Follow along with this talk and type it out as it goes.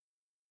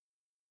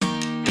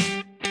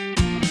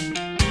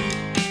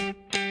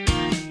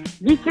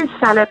This is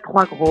Charlotte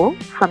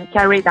Troisgros from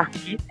Carried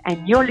Artists,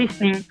 and you're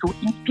listening to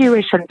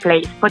Inspiration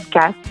Place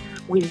podcast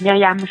with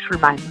Myriam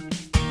Schulman.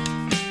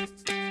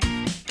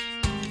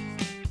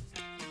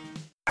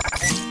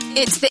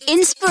 It's the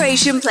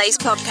Inspiration Place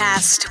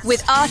podcast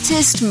with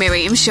artist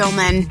Myriam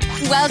Schulman.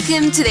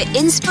 Welcome to the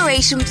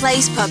Inspiration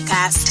Place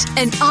podcast,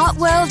 an art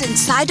world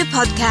insider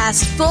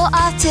podcast for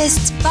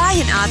artists by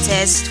an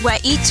artist, where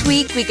each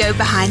week we go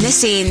behind the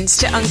scenes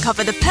to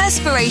uncover the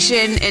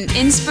perspiration and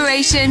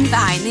inspiration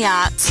behind the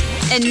art.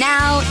 And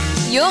now,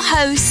 your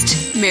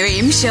host,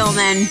 Myriam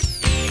Schulman.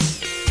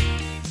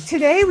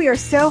 Today we are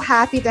so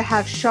happy to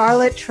have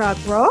Charlotte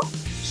Troisgros.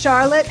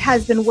 Charlotte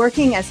has been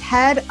working as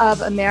head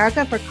of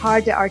America for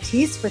Cartes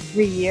d'Artistes for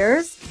 3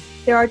 years.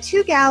 There are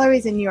 2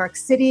 galleries in New York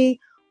City,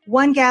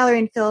 1 gallery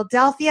in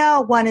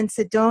Philadelphia, 1 in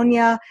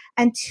Sedona,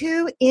 and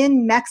 2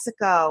 in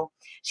Mexico.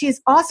 She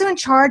is also in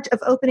charge of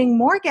opening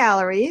more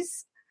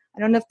galleries. I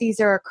don't know if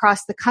these are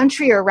across the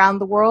country or around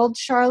the world,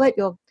 Charlotte.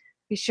 You'll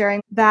be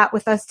sharing that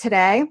with us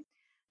today.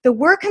 The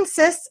work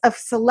consists of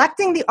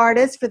selecting the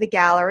artists for the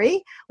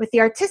gallery with the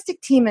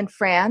artistic team in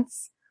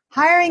France,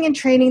 hiring and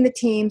training the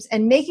teams,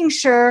 and making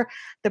sure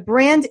the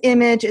brand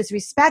image is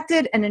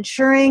respected and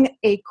ensuring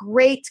a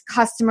great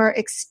customer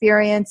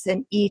experience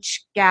in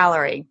each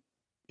gallery.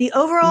 The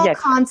overall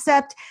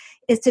concept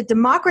is to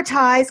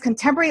democratize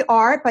contemporary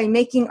art by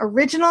making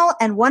original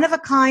and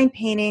one-of-a-kind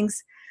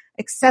paintings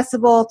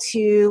accessible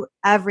to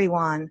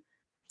everyone.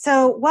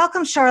 So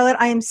welcome, Charlotte.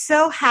 I am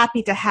so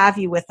happy to have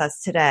you with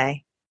us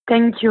today.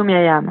 Thank you,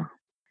 Myriam.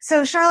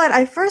 So, Charlotte,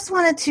 I first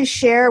wanted to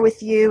share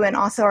with you and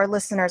also our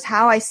listeners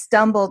how I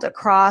stumbled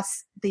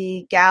across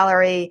the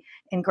gallery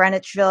in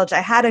Greenwich Village. I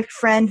had a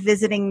friend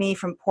visiting me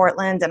from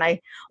Portland, and I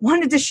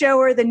wanted to show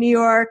her the New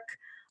York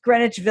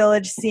Greenwich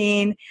Village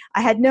scene.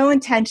 I had no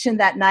intention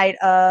that night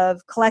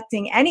of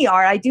collecting any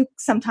art. I do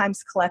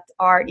sometimes collect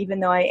art, even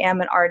though I am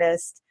an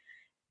artist.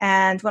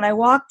 And when I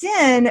walked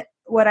in,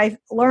 what I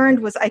learned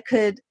was I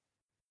could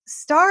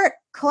start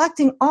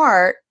collecting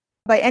art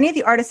by any of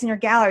the artists in your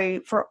gallery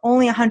for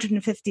only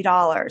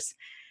 $150.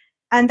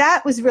 And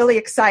that was really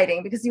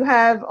exciting because you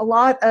have a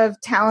lot of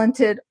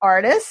talented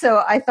artists.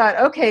 So I thought,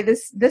 okay,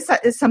 this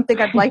is something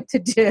I'd like to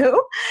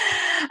do.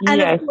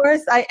 And of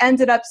course, I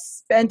ended up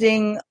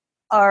investing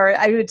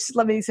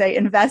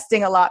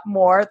a lot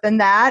more than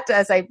that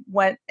as I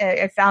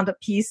found a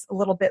piece a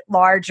little bit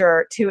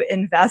larger to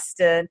invest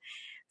in.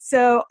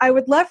 So I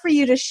would love for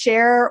you to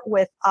share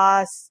with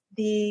us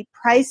the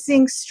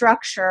pricing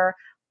structure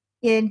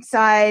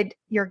inside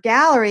your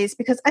galleries,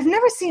 because I've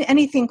never seen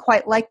anything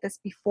quite like this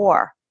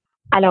before.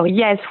 Alors,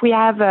 yes, we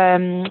have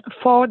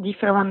 4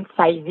 different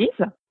sizes,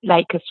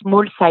 like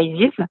small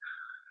sizes,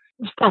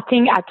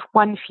 starting at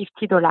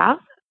 $150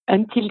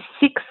 until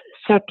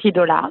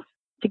 $630,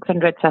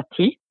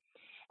 $630.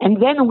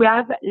 And then we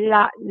have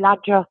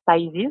larger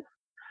sizes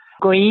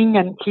going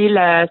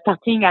until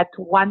starting at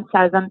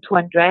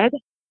 1,200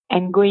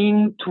 and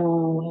going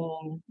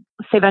to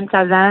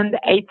 7,000,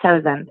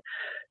 8,000.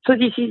 So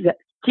this is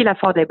still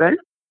affordable.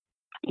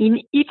 In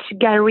each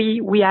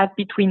gallery, we have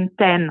between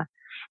 10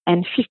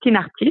 and 15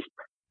 artists,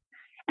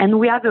 and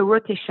we have a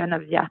rotation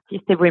of the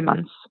artists every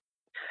month.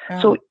 Oh.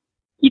 So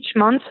each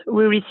month,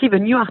 we receive a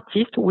new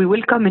artist. We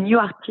welcome a new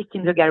artist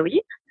in the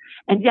gallery,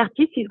 and the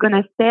artist is going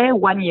to stay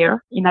 1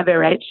 year in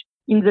average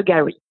in the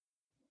gallery.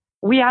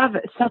 We have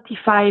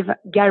 35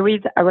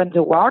 galleries around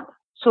the world.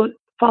 So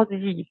for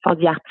the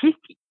artist,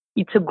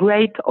 it's a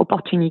great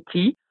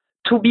opportunity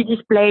to be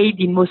displayed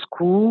in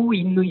Moscow,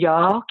 in New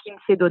York, in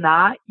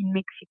Sedona, in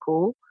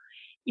Mexico,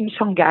 in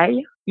Shanghai,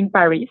 in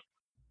Paris.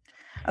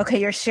 Okay,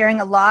 you're sharing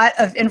a lot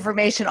of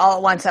information all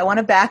at once. I want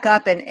to back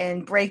up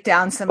and break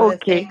down some of the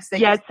things that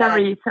you said.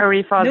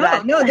 Sorry for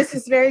that. No, this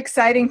is very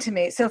exciting to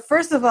me. So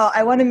first of all,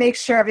 I want to make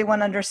sure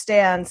everyone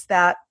understands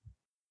that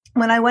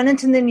when I went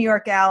into the New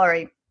York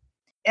gallery,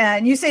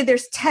 and you say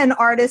there's 10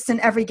 artists in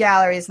every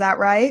gallery, is that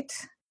right?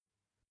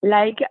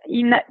 Like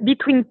in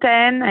between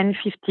 10 and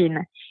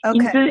 15.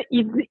 Okay.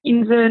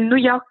 In the New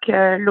York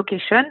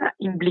location,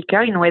 in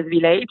Bleecker, in West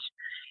Village,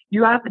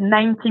 you have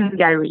 19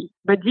 galleries.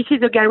 But this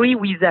is a gallery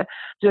with the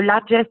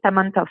largest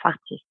amount of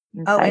artists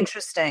inside. Oh,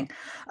 interesting.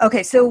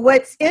 Okay, so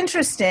what's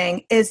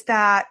interesting is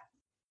that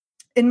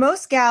in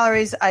most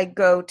galleries I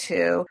go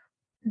to,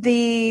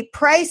 the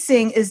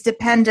pricing is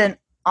dependent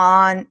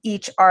on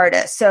each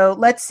artist. So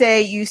let's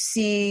say you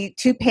see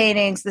 2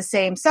 paintings the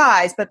same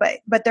size, but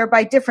they're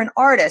by different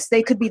artists.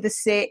 They could be the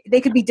same. They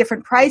could be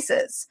different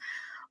prices.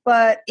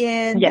 But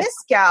in this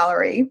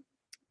gallery,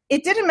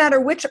 it didn't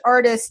matter which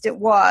artist it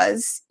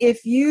was.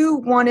 If you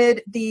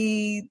wanted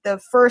the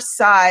first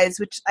size,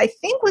 which I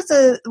think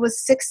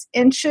was 6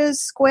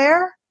 inches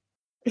square,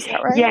 is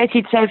that right? Yes,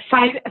 it's a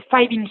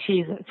 5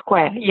 inches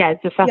square. Yes,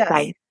 the first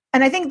size.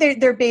 And I think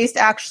they're based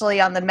actually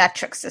on the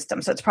metric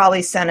system, so it's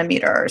probably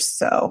centimeters.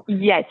 So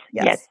yes.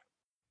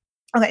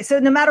 Okay, so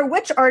no matter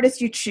which artist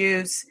you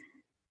choose,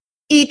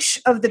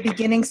 each of the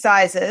beginning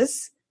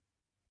sizes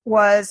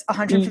was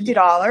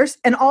 $150,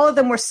 and all of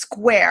them were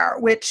square.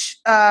 Which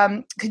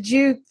could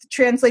you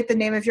translate the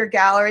name of your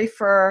gallery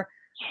for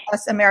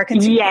us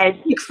Americans who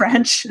speak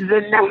French. The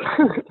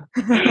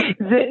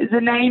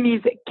name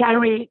is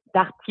Carré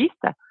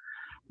d'Artiste.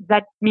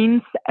 That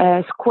means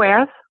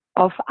squares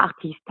of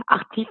artist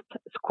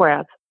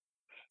squares.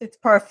 It's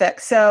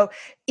perfect. So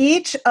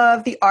each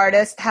of the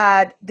artists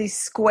had these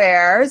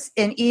squares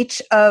in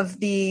each of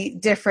the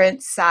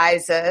different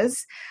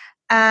sizes.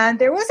 And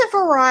there was a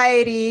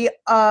variety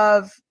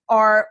of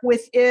art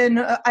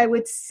within, I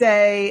would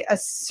say, a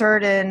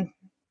certain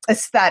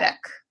aesthetic,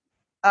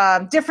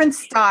 different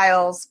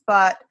styles,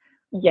 but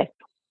yes.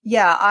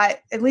 Yeah,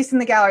 at least in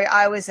the gallery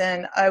I was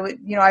in,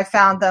 I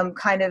found them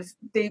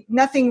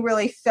nothing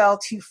really fell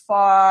too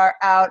far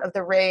out of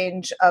the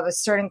range of a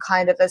certain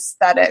kind of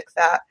aesthetic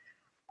that.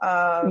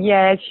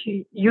 Yes,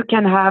 you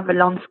can have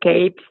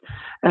landscapes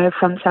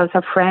from south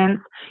of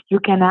France. You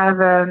can have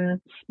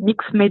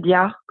mixed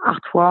media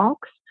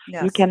artworks.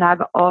 Yes. You can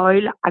have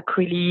oil,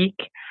 acrylic,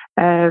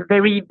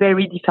 very,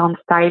 very different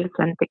styles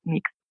and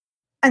techniques.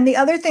 And the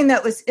other thing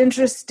that was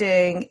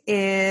interesting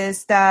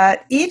is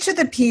that each of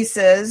the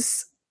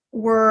pieces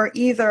were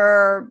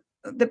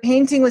the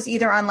painting was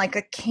either on like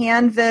a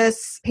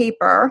canvas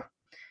paper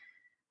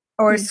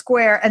or a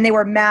square, and they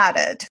were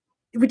matted.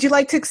 Would you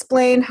like to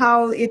explain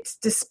how it's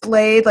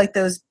displayed, like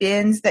those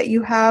bins that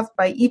you have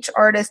by each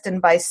artist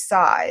and by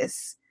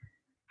size?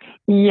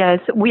 Yes,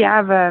 we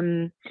have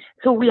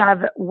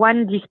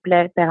one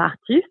display per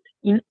artist.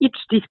 In each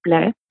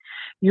display,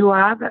 you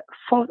have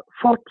 40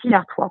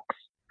 artworks.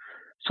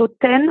 So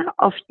 10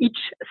 of each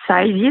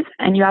sizes,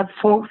 and you have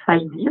 4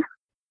 sizes.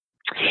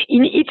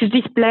 In each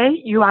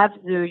display, you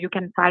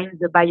can find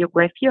the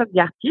biography of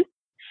the artist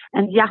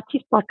and the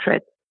artist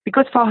portrait.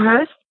 Because for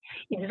us,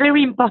 it's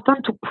very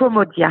important to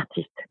promote the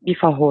artist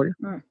before all.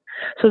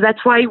 So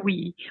that's why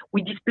we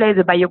display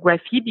the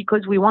biography,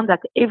 because we want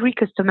that every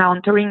customer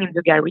entering in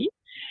the gallery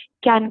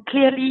can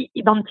clearly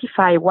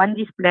identify one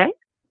display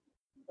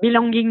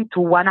belonging to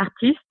one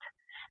artist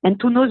and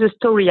to know the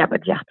story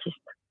about the artist.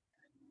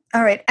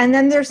 All right. And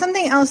then there's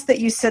something else that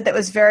you said that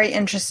was very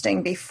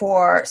interesting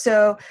before.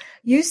 So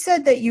you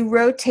said that you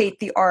rotate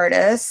the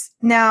artists.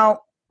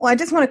 Now, I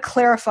just want to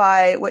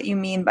clarify what you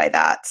mean by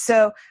that.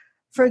 So,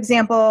 for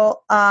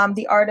example,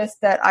 the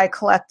artist that I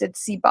collected,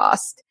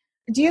 Seabost,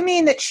 do you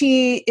mean that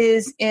she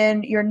is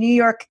in your New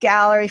York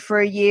gallery for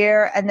a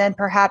year and then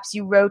perhaps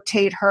you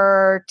rotate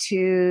her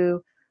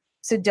to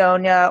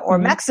Sedona or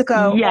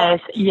Mexico? Yes.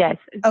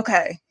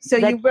 Okay. So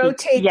you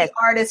rotate the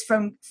artist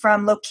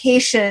from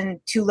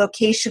location to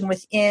location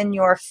within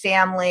your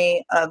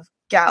family of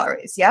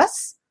galleries,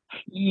 yes?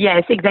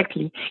 Yes,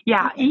 exactly.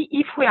 Yeah,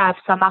 if we have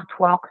some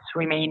artworks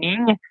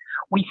remaining,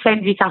 we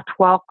send this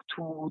artwork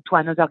to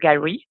another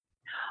gallery,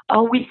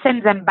 or we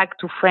send them back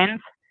to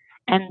France,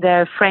 and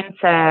France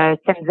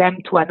sends them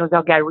to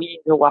another gallery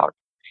in the world.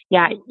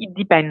 Yeah, it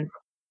depends.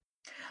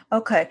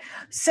 Okay.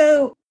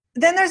 So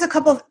then there's a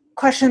couple of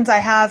questions I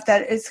have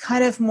that is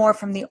kind of more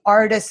from the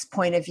artist's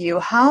point of view.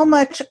 How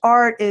much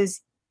art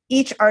is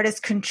each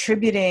artist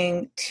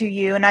contributing to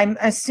you? And I'm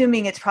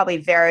assuming it probably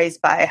varies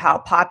by how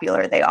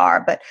popular they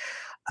are, but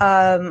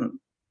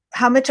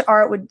how much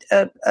art would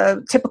a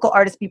typical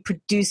artist be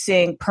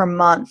producing per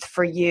month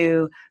for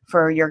you,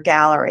 for your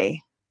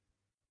gallery?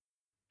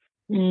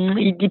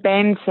 It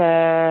depends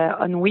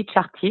on which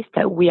artist.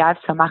 We have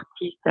some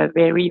artists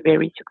very,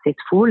 very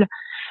successful,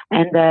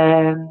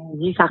 and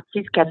these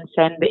artists can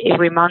send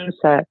every month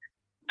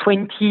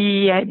 20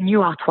 new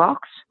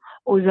artworks.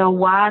 Other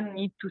one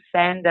need to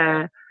send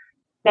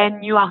 10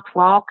 new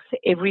artworks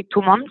every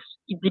 2 months.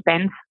 It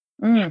depends.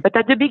 But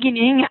at the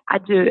beginning,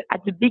 at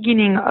the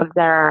beginning of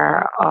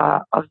their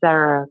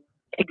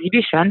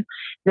exhibition,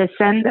 they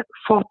send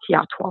 40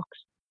 artworks.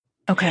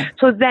 Okay.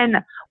 So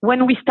then,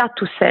 when we start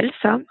to sell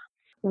some,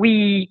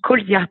 we call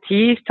the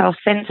artist or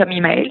send some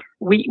emails.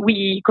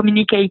 We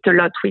communicate a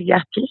lot with the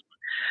artist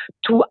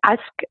to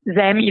ask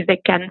them if they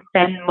can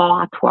send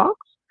more artworks.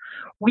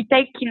 We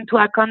take into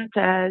account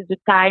the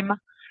time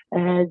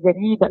they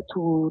need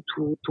to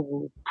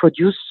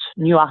produce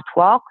new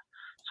artwork.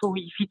 So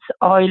if it's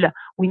oil,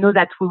 we know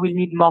that we will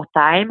need more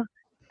time.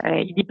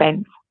 It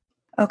depends.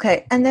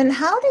 Okay. And then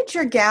how did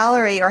your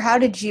gallery, or how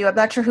did you, I'm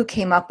not sure who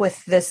came up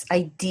with this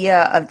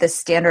idea of this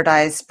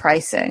standardized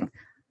pricing?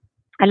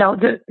 Alors,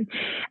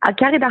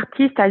 Carré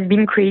d'Artiste has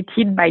been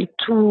created by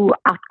 2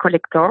 art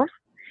collectors,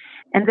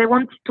 and they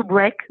wanted to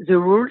break the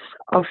rules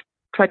of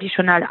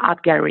traditional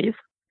art galleries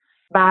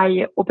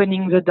by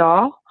opening the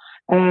door,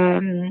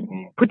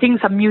 putting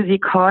some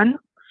music on,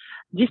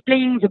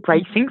 displaying the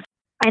pricings,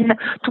 and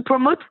to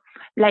promote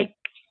like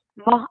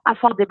more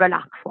affordable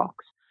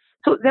artworks.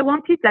 So they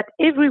wanted that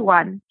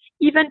everyone,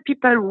 even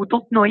people who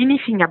don't know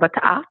anything about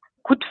art,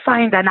 could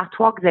find an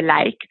artwork they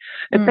like,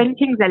 a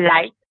painting they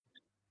like,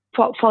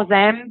 for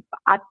them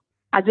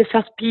at the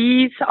first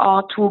piece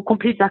or to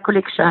complete their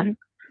collection.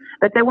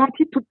 But they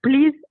wanted to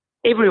please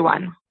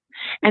everyone,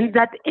 and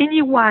that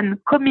anyone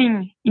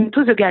coming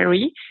into the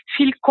gallery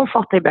feel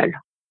comfortable.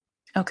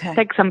 Okay.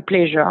 Take some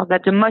pleasure.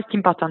 That's the most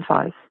important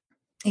for us.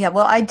 Yeah,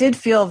 well, I did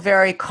feel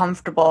very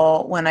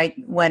comfortable when I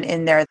went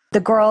in there. The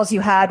girls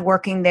you had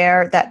working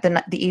there that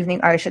the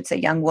evening, or I should say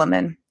young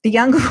women, the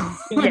young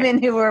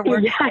women who were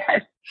working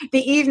there,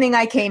 the evening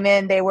I came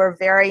in, they were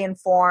very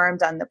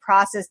informed on the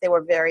process. They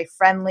were very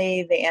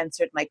friendly. They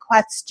answered my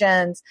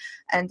questions.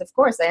 And of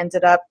course, I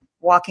ended up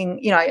walking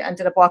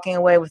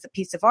away with a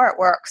piece of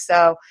artwork.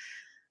 So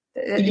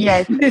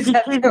yes, this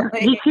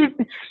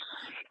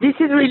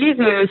is really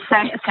the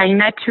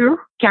signature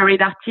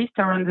carried artist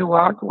around the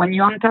world. When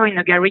you enter in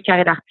a gallery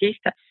carried artist,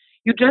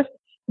 you just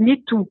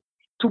need to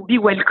be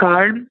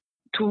welcome,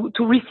 to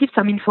receive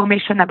some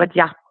information about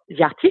the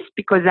artist,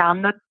 because they are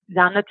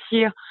not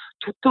here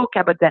to talk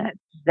about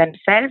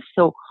themselves.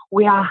 So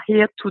we are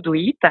here to do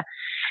it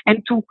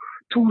and to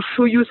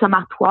show you some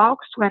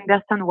artworks, to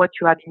understand what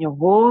you have in your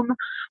home,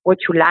 what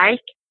you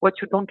like, what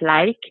you don't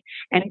like,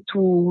 and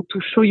to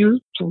show you,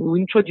 to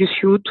introduce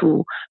you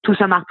to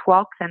some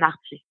artworks and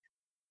artists.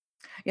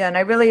 Yeah, and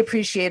I really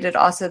appreciated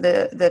also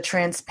the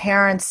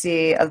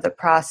transparency of the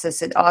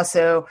process. It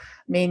also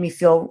made me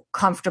feel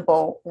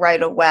comfortable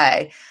right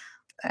away.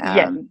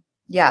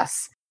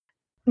 Yes.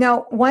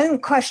 Now, one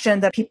question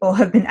that people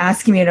have been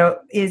asking me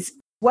is,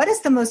 what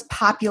is the most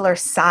popular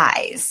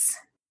size?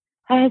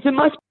 The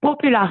most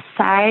popular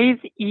size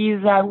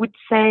is, I would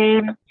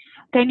say,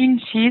 10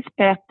 inches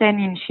per 10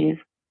 inches.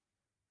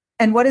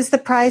 And what is the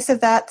price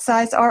of that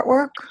size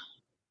artwork?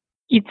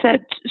 It's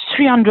at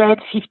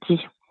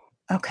 $350.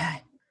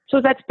 Okay.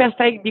 So that's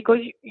perfect because,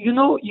 you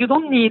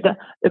don't need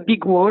a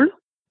big wall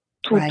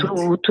to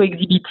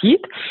exhibit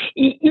it.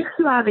 If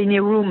you have in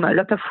a room, a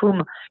lot of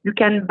room, you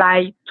can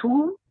buy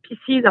 2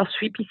 pieces or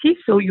 3 pieces.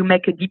 So you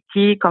make a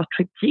diptych or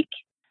triptych.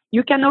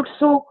 You can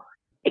also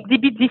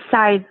exhibit this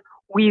size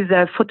with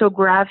a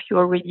photograph you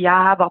already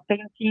have or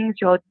paintings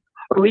you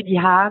already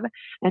have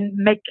and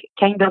make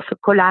kind of a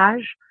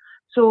collage.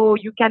 So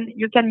you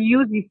can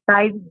use this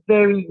size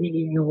very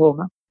easily in your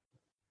home.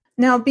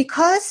 Now,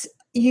 because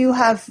you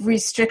have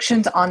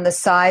restrictions on the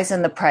size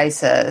and the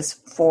prices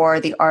for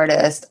the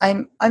artist,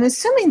 I'm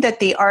assuming that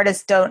the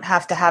artists don't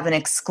have to have an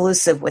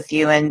exclusive with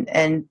you,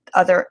 and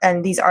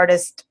these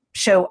artists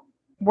show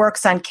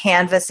works on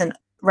canvas and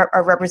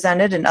are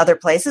represented in other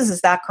places.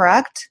 Is that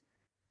correct?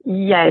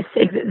 Yes,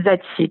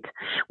 that's it.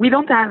 We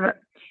don't have,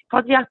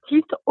 for the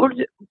artist, all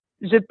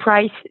the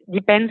price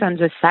depends on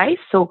the size.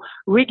 So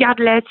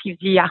regardless if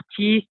the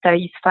artist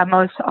is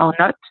famous or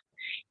not,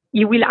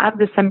 he will have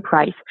the same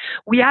price.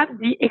 We have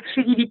the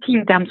exclusivity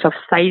in terms of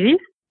sizes,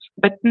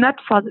 but not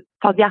for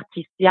the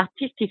artist. The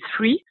artist is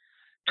free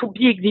to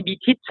be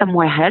exhibited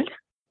somewhere else.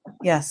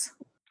 Yes.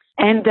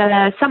 And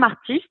some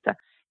artists,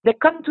 they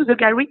come to the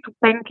gallery to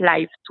paint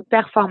live, to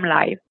perform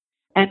live.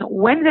 And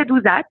when they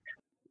do that,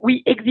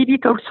 we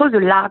exhibit also the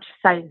large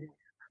sizes.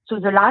 So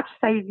the large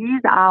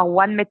sizes are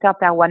 1 meter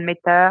per 1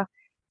 meter,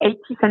 80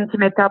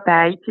 centimeter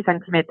per 80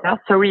 centimeter.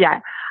 Sorry,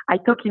 I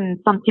talk in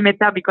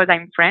centimeter because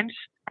I'm French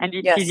and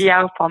it's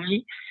easier for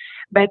me.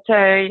 But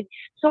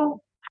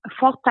so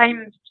 4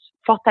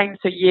 times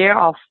a year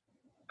or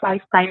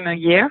 5 times a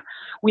year,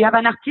 we have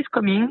an artist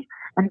coming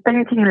and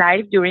painting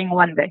live during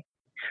one day.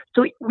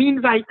 So we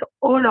invite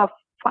all of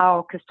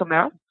our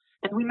customers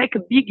and we make a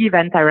big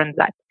event around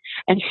that.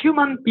 And few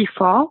months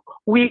before,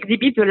 we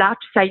exhibit the large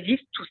sizes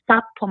to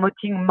start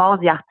promoting more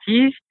the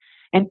artists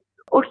and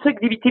also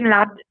exhibiting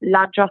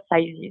larger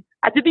sizes.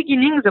 At the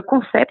beginning, the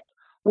concept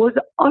was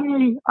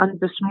only on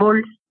the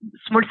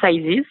small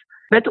sizes,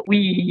 but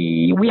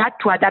we had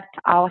to adapt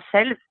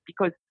ourselves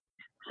because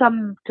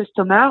some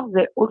customers,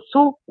 they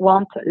also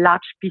want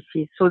large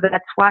pieces. So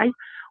that's why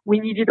we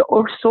needed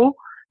also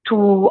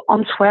to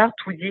answer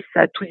to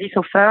this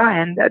offer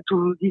and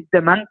to this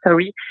demand,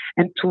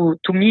 and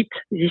to meet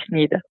this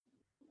need.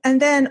 And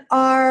then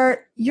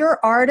are your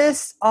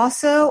artists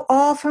also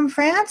all from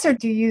France, or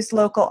do you use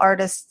local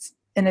artists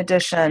in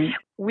addition?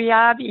 We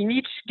have in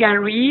each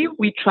gallery,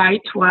 we try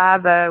to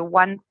have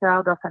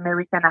 1/3 of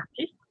American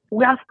artists.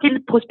 We are still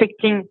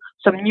prospecting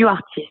some new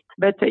artists,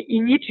 but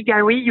in each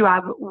gallery, you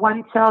have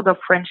 1/3 of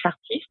French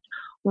artists,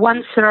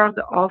 1/3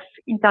 of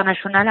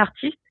international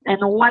artists, and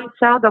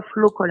 1/3 of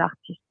local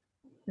artists.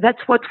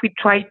 That's what we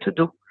try to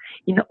do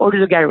in all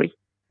the galleries.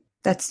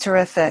 That's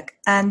terrific.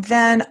 And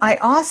then I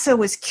also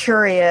was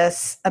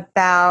curious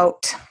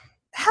about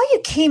how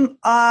you came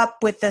up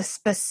with the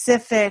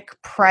specific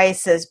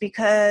prices,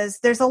 because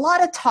there's a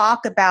lot of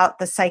talk about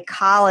the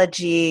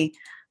psychology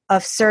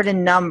of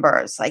certain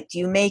numbers. Like, do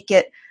you make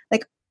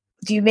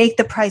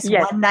the price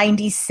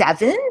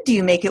 $197? Do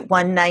you make it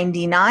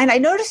 $199? I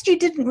noticed you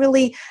didn't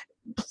really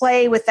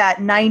play with that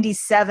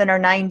 97 or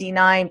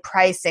 99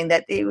 pricing,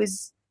 that it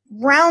was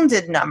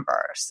rounded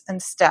numbers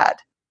instead.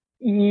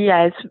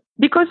 Yes,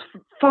 because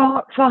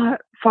for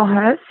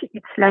us,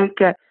 it's like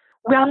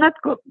we are not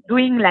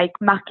doing like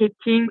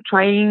marketing,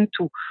 trying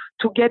to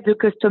get the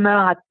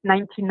customer at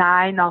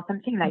 99 or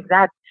something like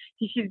that.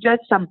 This is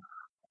just some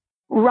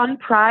run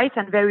price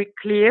and very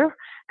clear.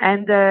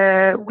 And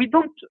we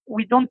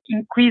don't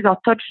increase or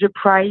touch the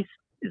prices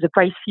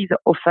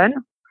often.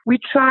 We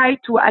try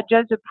to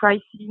adjust the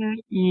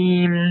pricing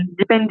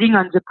depending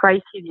on the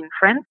prices in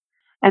France.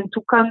 and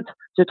to count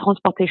the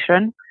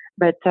transportation,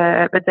 but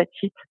that's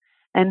it.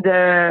 And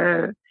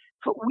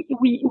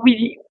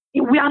we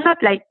are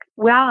not like,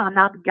 we are an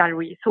art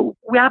gallery. So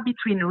we are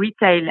between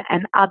retail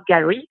and art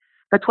gallery,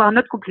 but we are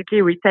not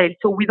completely retail.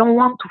 So we don't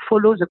want to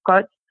follow the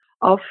cost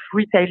of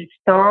retail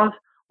stores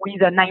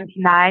with a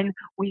 99,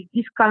 with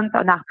discount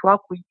on artwork.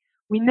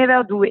 We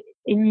never do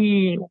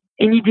any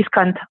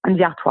discount on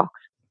the artwork.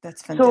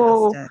 That's fantastic.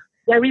 So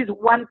there is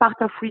one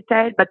part of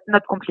retail, but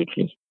not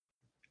completely.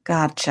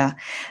 Gotcha.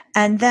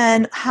 And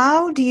then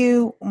how do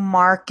you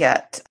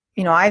market?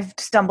 You know, I've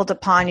stumbled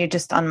upon you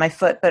just on my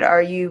foot, but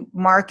are you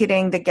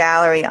marketing the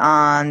gallery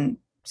on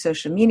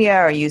social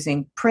media or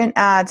using print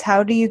ads?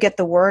 How do you get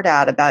the word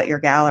out about your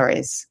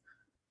galleries?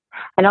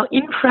 Alors,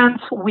 in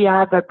France, we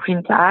have a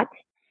print ad.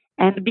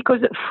 And because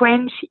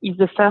France is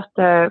the first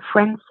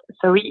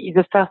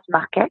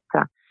market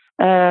of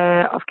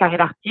carré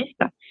artists.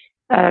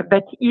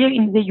 But here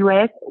in the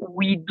US,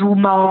 we do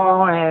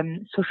more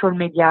social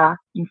media,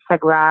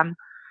 Instagram,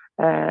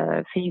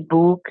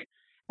 Facebook,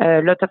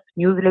 a lot of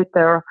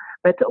newsletter.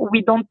 But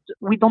we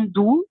don't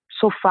do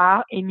so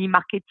far any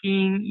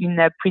marketing in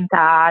a print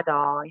ad,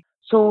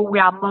 so we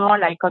are more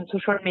like on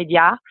social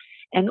media,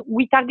 and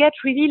we target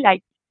really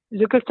like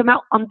the customer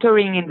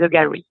entering in the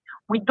gallery.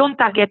 We don't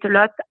target a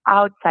lot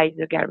outside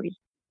the gallery.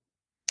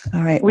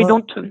 All right. We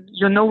don't,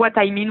 you know what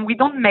I mean? We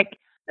don't make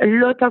a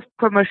lot of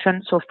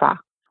promotion so far.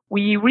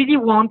 We really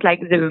want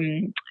like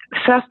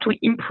first to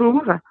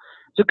improve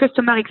the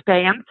customer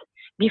experience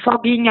before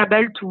being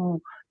able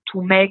to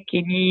make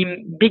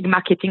any big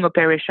marketing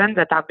operations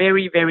that are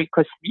very, very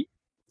costly.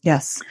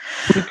 Yes.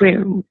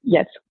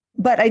 Yes.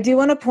 But I do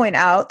want to point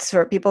out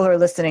for people who are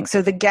listening.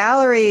 So the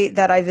gallery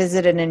that I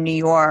visited in New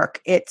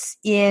York, it's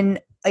in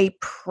a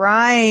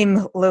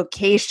prime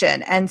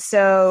location. And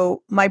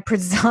so my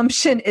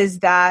presumption is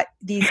that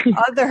these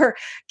other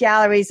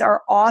galleries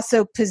are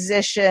also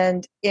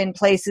positioned in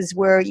places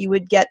where you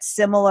would get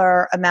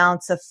similar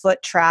amounts of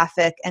foot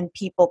traffic and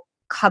people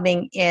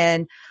coming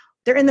in.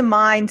 They're in the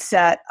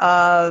mindset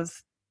of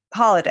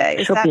holiday.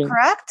 Is shopping. That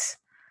correct?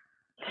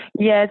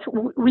 Yes,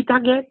 we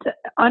target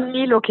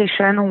only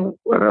location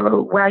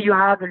where you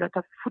have a lot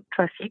of foot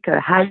traffic,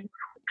 high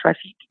foot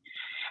traffic,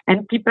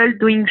 and people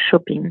doing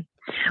shopping.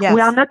 Yes. We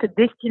are not a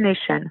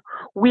destination.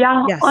 We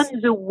are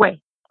on the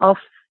way of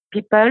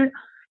people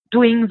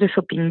doing the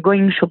shopping,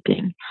 going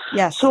shopping.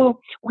 Yes. So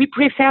we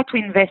prefer to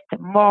invest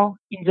more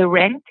in the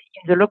rent,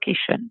 in the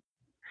location.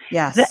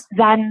 Yes.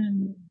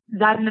 Than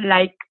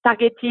like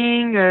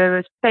targeting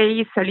a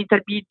space a little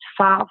bit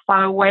far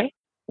away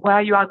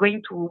where you are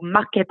going to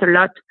market a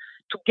lot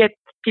to get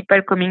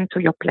people coming to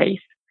your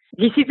place.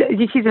 This is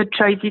a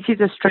choice. This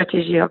is a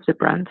strategy of the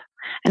brand.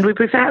 And we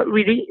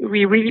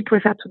really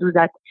prefer to do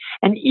that.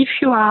 And if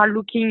you are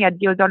looking at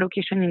the other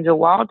location in the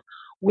world,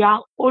 we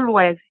are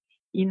always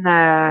in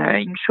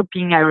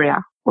shopping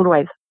area,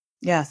 always.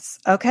 Yes.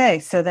 Okay.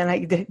 So then I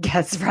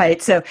guess,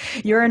 right. So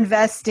you're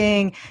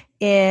investing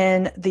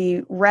in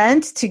the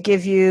rent to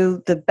give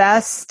you the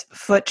best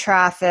foot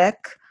traffic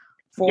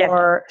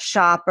for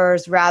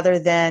shoppers rather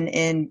than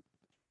in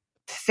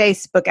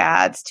Facebook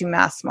ads to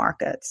mass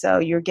market. So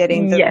you're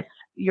getting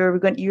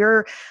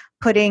you're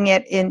putting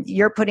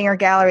your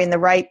gallery in the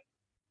right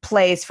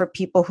place for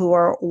people who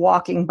are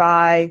walking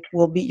by,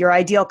 will be your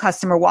ideal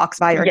customer walks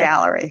by your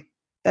gallery.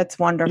 That's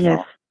wonderful.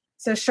 Yes.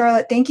 So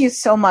Charlotte, thank you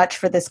so much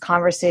for this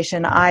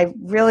conversation. I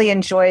really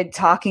enjoyed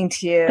talking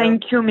to you.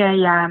 Thank you,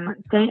 Miriam.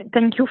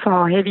 Thank you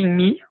for having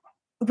me.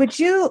 Would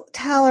you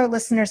tell our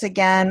listeners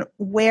again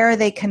where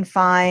they can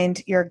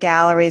find your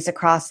galleries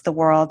across the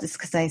world? Just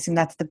because I assume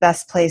that's the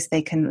best place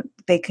they can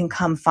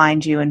come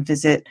find you and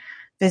visit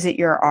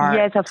your art.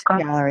 Yes, of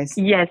course. Galleries.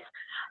 Yes.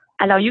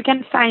 Alors, you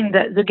can find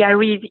the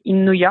galleries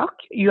in New York.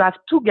 You have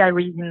 2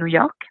 galleries in New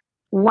York.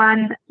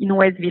 One in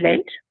West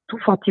Village,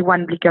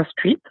 241 Bleecker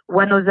Street.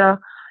 One other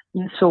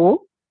in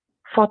Soho,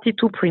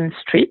 42 Prince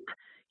Street.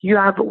 You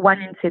have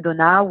one in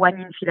Sedona, one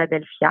in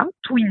Philadelphia,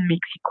 2 in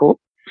Mexico.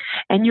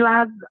 And you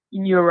have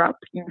in Europe,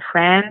 in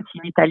France,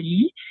 in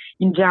Italy,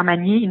 in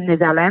Germany, in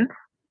Netherlands.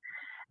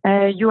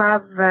 You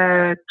have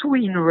 2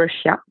 in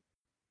Russia.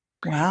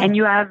 Wow. And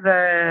you have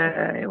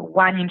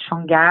one in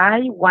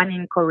Shanghai, one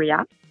in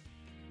Korea,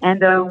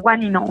 and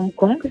one in Hong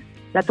Kong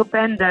that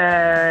opened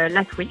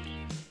last week.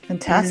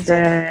 Fantastic.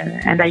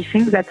 And I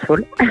think that's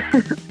all.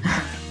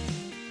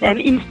 And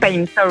in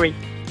Spain, sorry.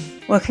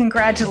 Well,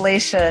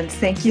 congratulations.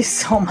 Thank you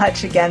so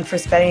much again for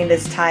spending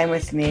this time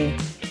with me.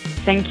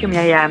 Thank you,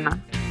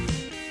 Miriam.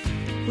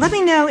 Let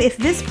me know if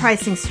this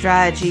pricing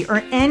strategy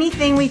or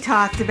anything we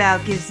talked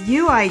about gives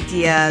you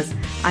ideas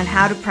on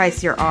how to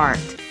price your art.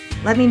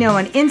 Let me know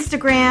on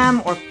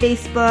Instagram or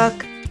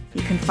Facebook.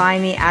 You can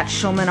find me at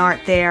Schulman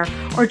Art there,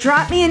 or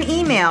drop me an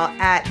email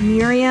at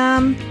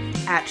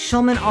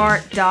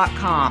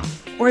miriam@schulmanart.com.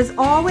 Or as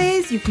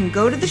always, you can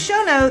go to the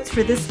show notes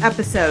for this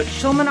episode,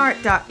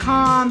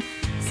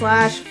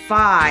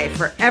 schulmanart.com/5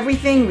 for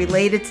everything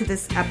related to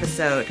this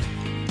episode.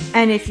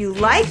 And if you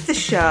like the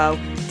show,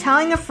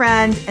 telling a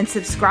friend and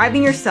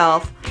subscribing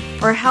yourself,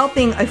 or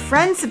helping a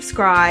friend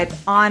subscribe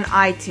on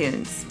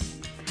iTunes.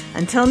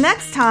 Until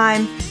next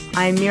time,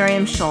 I'm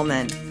Miriam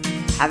Schulman.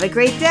 Have a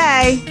great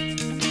day.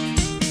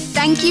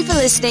 Thank you for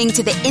listening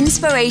to the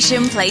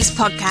Inspiration Place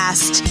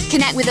podcast.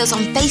 Connect with us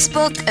on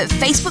Facebook at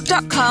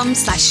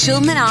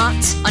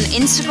facebook.com/SchulmanArt, on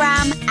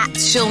Instagram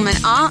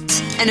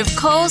 @SchulmanArt, and of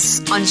course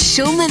on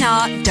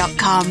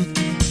schulmanart.com.